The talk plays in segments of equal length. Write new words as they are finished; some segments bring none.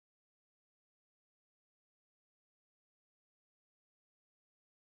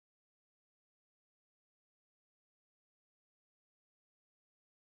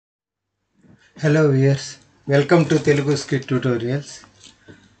Hello viewers, welcome to Telugu Scit tutorials.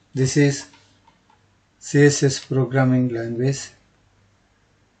 This is CSS programming language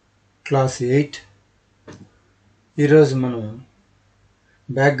class 8. ఈరోజు మనం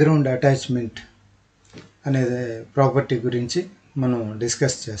background attachment అనే property గురించి మనం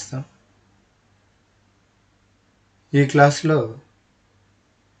discuss చేస్తాం. ఈ క్లాస్లో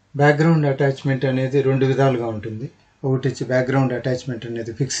బ్యాక్గ్రౌండ్ అటాచ్మెంట్ అనేది రెండు విధాలుగా ఉంటుంది. ఒకటి వచ్చి బ్యాక్గ్రౌండ్ అటాచ్మెంట్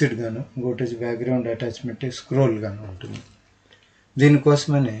అనేది ఫిక్స్డ్ గాను, ఇంకోటి వచ్చి బ్యాక్గ్రౌండ్ అటాచ్మెంట్ స్క్రోల్ గాను ఉంటుంది.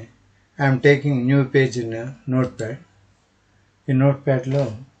 దీనికోసమని I'm taking new page in note pad. ఈ నోట్ ప్యాడ్లో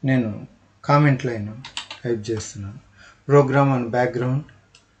నేను కామెంట్ లైన్ టైప్ చేస్తున్నాను. Programme on background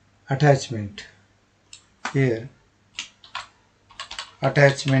attachment. Here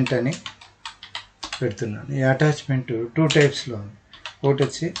attachment అని పెడుతున్నాను. ఈ అటాచ్మెంట్ టూ టైప్స్లో ఉంది. ఒకటి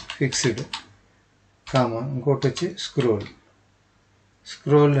వచ్చి ఫిక్స్డ్ ఇంకోటి వచ్చి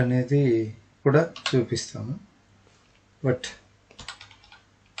స్క్రోల్ అనేది కూడా చూపిస్తాము, బట్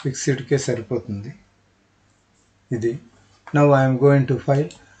ఫిక్స్డ్కే సరిపోతుంది ఇది. Now I'm going to file,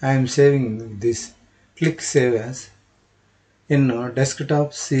 I'm saving this. Click save as. In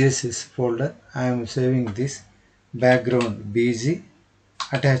desktop CSS folder I am saving this background BG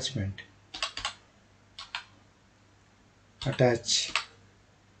attachment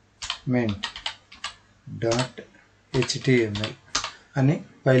 .html అని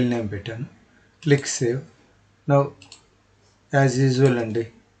ఫైల్ నేమ్ పెట్టాను. Click save. Now as usual అండి,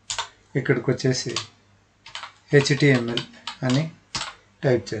 ఇక్కడికి వచ్చేసి HTML అని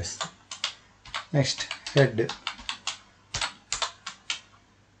type చేస్తాం. Next head,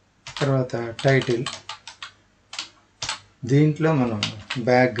 తర్వాత title. దీంట్లో మనం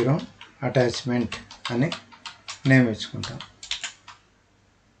బ్యాక్గ్రౌండ్ అటాచ్మెంట్ అని నేమ్ ఇచ్చుకుంటాం.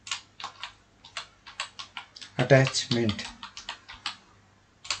 అటాచ్మెంట్.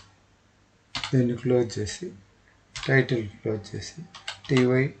 దీన్ని క్లోజ్ చేసి టైటిల్ క్లోజ్ చేసి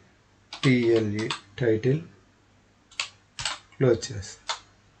TYTLE టైటిల్ క్లోజ్ చేస్తాం.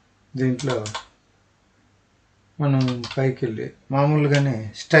 దీంట్లో మనం పైకి వెళ్ళి మామూలుగానే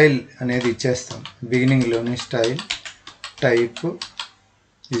స్టైల్ అనేది ఇచ్చేస్తాం. బిగినింగ్లోనే style type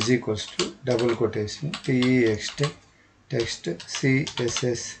is equals to double quotation TEXT text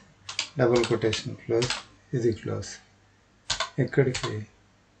CSS double quotation close. ఇది క్లోజ్. ఇక్కడికి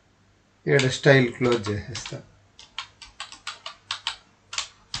ఇక్కడ స్టైల్ క్లోజ్ చేసేస్తాం.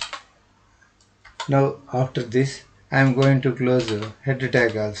 Now after this I'm going to close head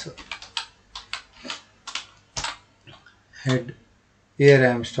tag also. Head. Here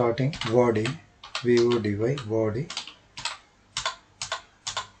I am starting body, BODY, body.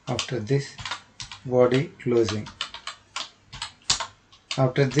 After this body closing.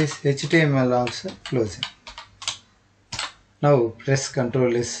 After this HTML also closing. Now press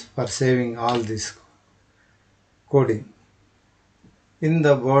Ctrl S for saving all this coding. In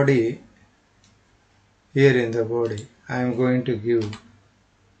the body, here in the body I am going to give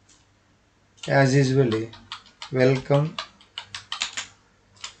as usually welcome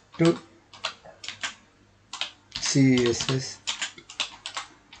to CSS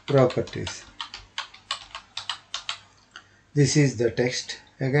properties. This is the text.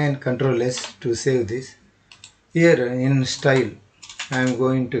 Again Ctrl S to save this. Here in style I am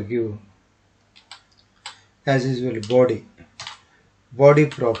going to give as usual body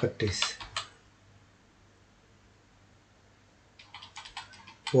properties.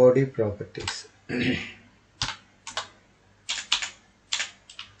 Body properties.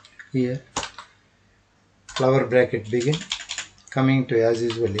 Here flower bracket begin, coming to as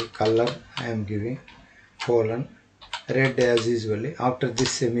usually color I am giving colon red as usually. After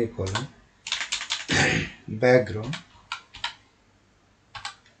this semicolon background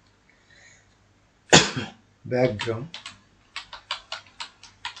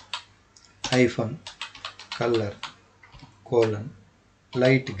hyphen color colon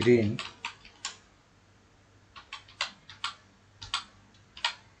light green.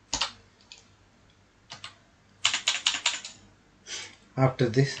 After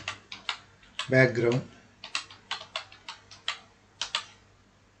this background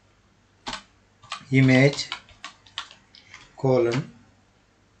image colon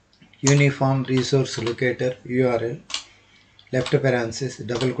uniform resource locator URL left parenthesis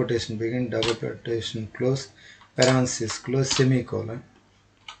double quotation begin double quotation close parenthesis close semicolon.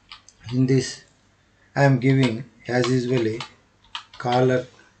 In this I am giving as usually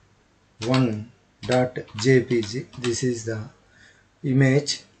color1.jpg. this is the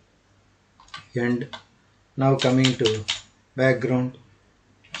image. And now coming to background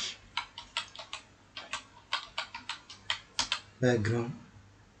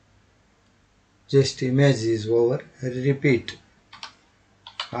just image is over, repeat,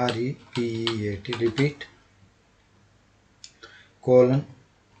 R-E-P-E-A-T, repeat, colon,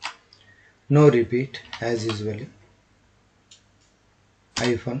 no repeat as usually,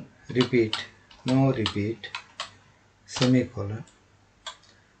 hyphen, repeat, no repeat, semicolon.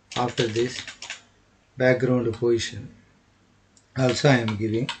 After this, background position. Also I am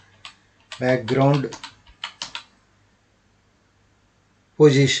giving background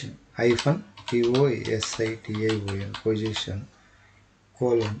position, hyphen, P-O-S-I-T-I-O-N, position,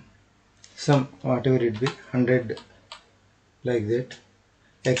 colon, some whatever it be, 100, like that,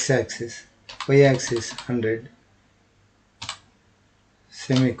 x-axis, y-axis 100,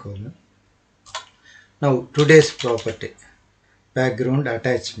 semicolon. Now today's property, background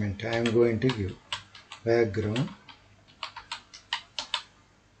attachment, I am going to give background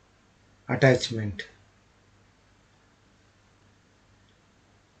attachment,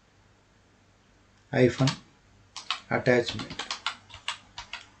 hyphen, attachment,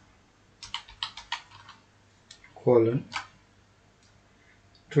 colon.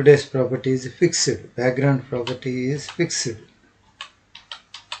 Today's property is fixed, background property is fixed,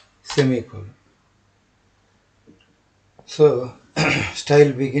 semicolon. So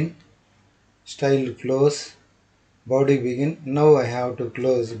style begin, style close, body begin. Now I have to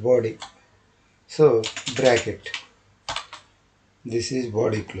close body, so bracket, this is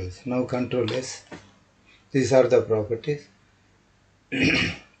body close. Now Control S, these are the properties.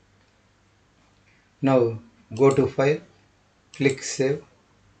 Now go to file, click save,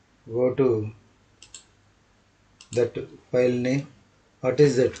 go to that file name. What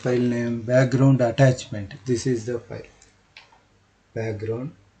is that file name? Background attachment. This is the file,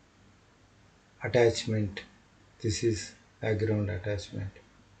 background attachment. This is background attachment.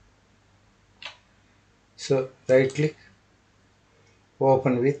 So right click,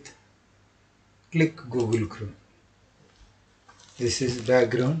 open with, click Google Chrome. This is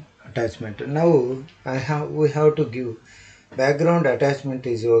background attachment. Now we have to give background attachment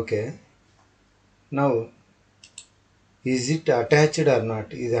is okay. Now is it attached or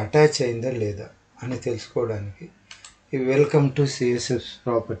not? Is attach అయిందా లేదా అని తెలుసుకోవడానికి ఈ welcome to CSS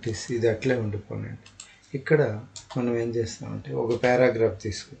properties ఇది అట్లే ఉండిపోనండి. ఇక్కడ మనం ఏం చేస్తామంటే ఒక పారాగ్రాఫ్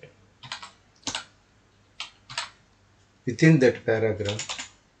తీసుకుంటాం. విత్ ఇన్ దట్ పారాగ్రాఫ్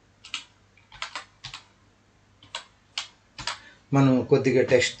మనం కొద్దిగా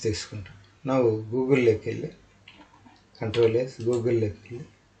టెక్స్ట్ తీసుకుంటాం. నా గూగుల్లోకి వెళ్ళి కంట్రోల్ ఎస్, గూగుల్లోకి వెళ్ళి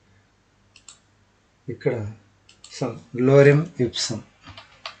ఇక్కడ సమ్ లోరెమ్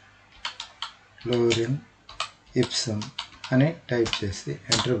ఇప్సమ్ అని టైప్ చేసి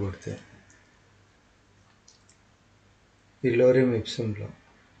ఎంటర్ కొడితే ఈ లోరెమ్ ఇప్సంలో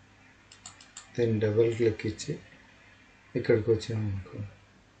దీన్ని డబుల్ క్లిక్ ఇచ్చి ఇక్కడికి వచ్చామనుకో,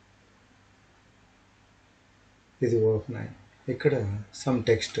 ఇది ఓపెన్ అయ్యి ఇక్కడ సమ్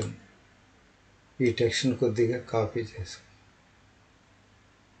టెక్స్ట్ ఉంది. ఈ టెక్స్ట్ని కొద్దిగా కాపీ చేసుకో,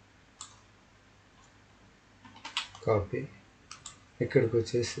 కాపీ ఇక్కడికి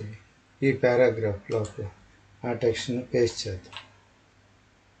వచ్చేసి ఈ పారాగ్రాఫ్ లోపల ఆ టెక్స్ట్ని పేస్ట్ చేద్దాం.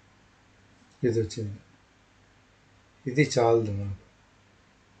 ఇది వచ్చింది. ఇది చాలదు మనకు.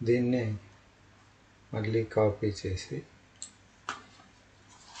 దీన్నే మళ్ళీ కాపీ చేసి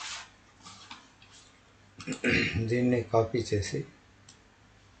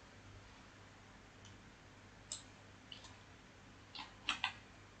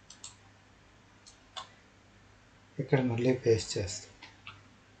ఇక్కడ మళ్ళీ పేస్ట్ చేస్తాం.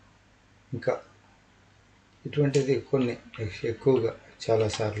 ఇంకా ఇటువంటిది కొన్ని ఎక్కువగా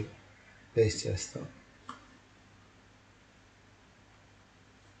చాలాసార్లు పేస్ట్ చేస్తాం.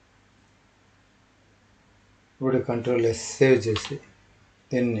 ఇప్పుడు కంట్రోల్ ఎస్ సేవ్ చేసి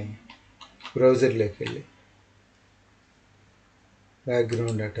దీన్ని బ్రౌజర్లోకి వెళ్ళి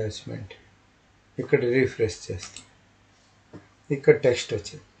బ్యాక్గ్రౌండ్ అటాచ్మెంట్ ఇక్కడ రీఫ్రెష్ చేస్తాం. ఇక్కడ టెక్స్ట్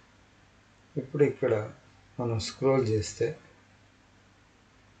వచ్చింది. ఇప్పుడు ఇక్కడ మనం స్క్రోల్ చేస్తే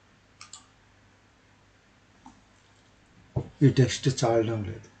ఈ టెక్స్ట్ చాలడం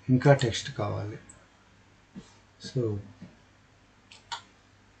లేదు, ఇంకా టెక్స్ట్ కావాలి. సో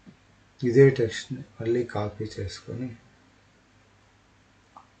ఇదే టెక్స్ట్ని మళ్ళీ కాపీ చేసుకొని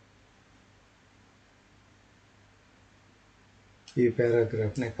ఈ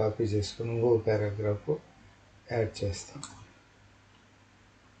పారాగ్రాఫ్ని కాపీ చేసుకొని ఇంకో పారాగ్రాఫ్ యాడ్ చేస్తాం.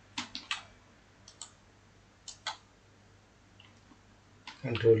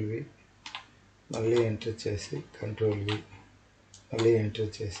 కంట్రోల్ వి, మళ్ళీ ఎంటర్ చేసి కంట్రోల్ వి, మళ్ళీ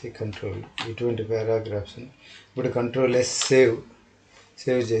ఎంటర్ చేసి కంట్రోల్. ఇటువంటి పారాగ్రాఫ్స్ని ఇప్పుడు కంట్రోల్ ఎస్ సేవ్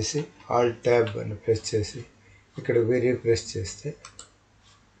చేసి ఆల్ ట్యాబ్ అని ప్రెస్ చేసి ఇక్కడ వేరే ప్రెస్ చేస్తే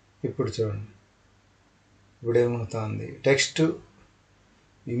ఇప్పుడు చూడండి ఇప్పుడు ఏమవుతుంది, టెక్స్ట్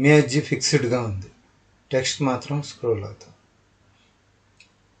ఇమేజ్ ఫిక్స్డ్గా ఉంది, టెక్స్ట్ మాత్రం స్క్రోల్ అవుతుంది.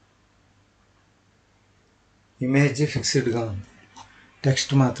 ఇమేజ్ ఫిక్స్డ్గా ఉంది,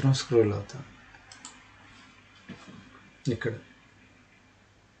 టెక్స్ట్ మాత్రం స్క్రోల్ అవుతుంది. ఇక్కడ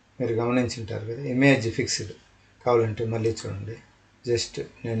మీరు గమనించుంటారు కదా, ఇమేజ్ ఫిక్స్డ్. కావాలంటే మళ్ళీ చూడండి, జస్ట్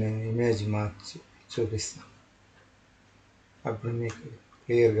నేను ఇమేజ్ మార్చి చూపిస్తాను, అప్పుడు మీకు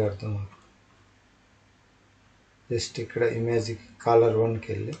క్లియర్గా అర్థమవుతుంది. జస్ట్ ఇక్కడ ఇమేజ్ కాలర్ 1కి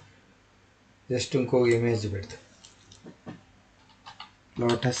వెళ్ళి జస్ట్ ఇంకో ఇమేజ్ పెడతా,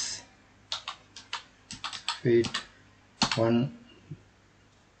 లోటస్ ఫీట్ 1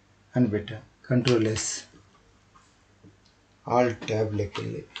 అని పెట్టా. కంట్రోల్-S, ఆల్ట్ ట్యాబ్లోకి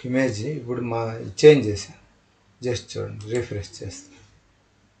వెళ్ళి ఇమేజ్ ఇప్పుడు చేంజ్ చేశాను. జస్ట్ చూడండి, రిఫ్రెష్ చేస్తాను.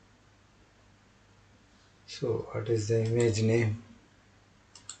 So what is the image name?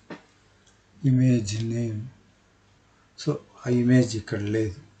 So ఆ ఇమేజ్ ఇక్కడ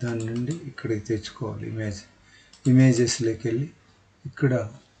లేదు, దాని నుండి ఇక్కడికి తెచ్చుకోవాలి. ఇమేజెస్లోకి వెళ్ళి ఇక్కడ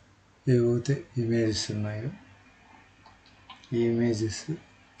ఏవైతే ఇమేజెస్ ఉన్నాయో ఈ ఇమేజెస్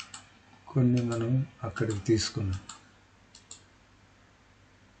కొన్ని మనం అక్కడికి తీసుకున్నాం.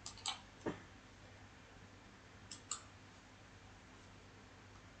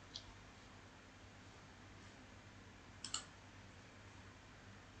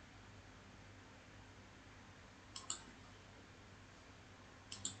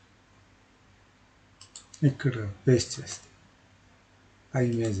 ఇక్కడ పేస్ట్ చేస్తాను ఆ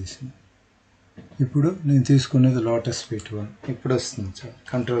ఇమేజెస్ని. ఇప్పుడు నేను తీసుకున్నది లోటస్ ఫీట్ 1. ఇప్పుడు వస్తుంది సార్,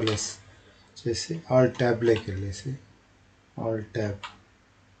 కంట్రోల్-S చేసి ఆల్ట్ ట్యాబ్లోకి వెళ్ళేసి ఆల్ట్ ట్యాబ్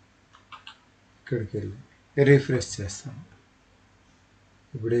ఇక్కడికి వెళ్ళి రిఫ్రెష్ చేస్తాను.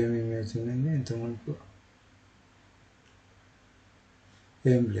 ఇప్పుడు ఏమి ఇమేజ్ ఉండింది, ఇంతకుముందు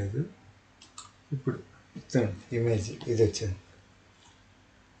ఏం లేదు. ఇప్పుడు ఇమేజ్ ఇది వచ్చింది.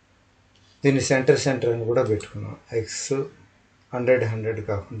 దీన్ని సెంటర్ అని కూడా పెట్టుకున్నాం. X 100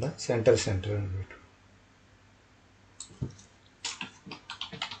 కాకుండా సెంటర్ అని పెట్టు.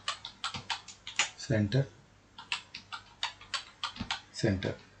 సెంటర్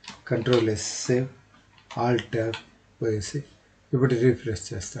కంట్రోల్-S సేవ్, ఆల్ట్ ట్యాబ్ పోయేసి ఇప్పుడు రిఫ్రెష్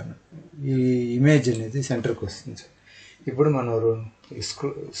చేస్తాను. ఈ ఇమేజ్ అనేది సెంటర్కి వస్తుంది. ఇప్పుడు మనం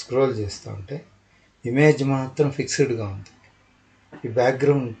స్క్రోల్ చేస్తూ ఉంటే ఇమేజ్ మాత్రం ఫిక్స్డ్గా ఉంది, ఈ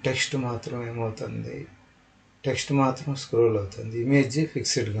బ్యాక్గ్రౌండ్ టెక్స్ట్ మాత్రం ఏమవుతుంది, టెక్స్ట్ మాత్రం స్క్రోల్ అవుతుంది, ఇమేజ్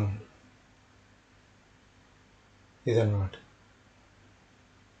ఫిక్స్డ్గా ఉంది. ఇదన్నమాట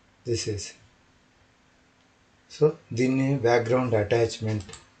దిస్ ఈజ్. సో దీన్ని బ్యాక్గ్రౌండ్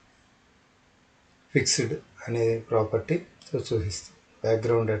అటాచ్మెంట్ ఫిక్స్డ్ అనే ప్రాపర్టీతో చూపిస్తాం.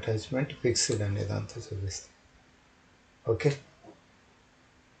 బ్యాక్గ్రౌండ్ అటాచ్మెంట్ ఫిక్స్డ్ అనే దాంతో చూపిస్తాం. ఓకే,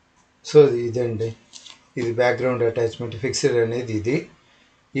 సో ఇదండి, ఇది బ్యాక్గ్రౌండ్ అటాచ్మెంట్ ఫిక్స్డ్ అనేది ఇది.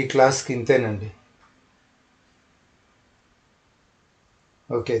 ఈ క్లాస్కి ఇంతేనండి.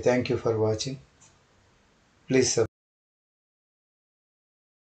 Okay, thank you for watching. Please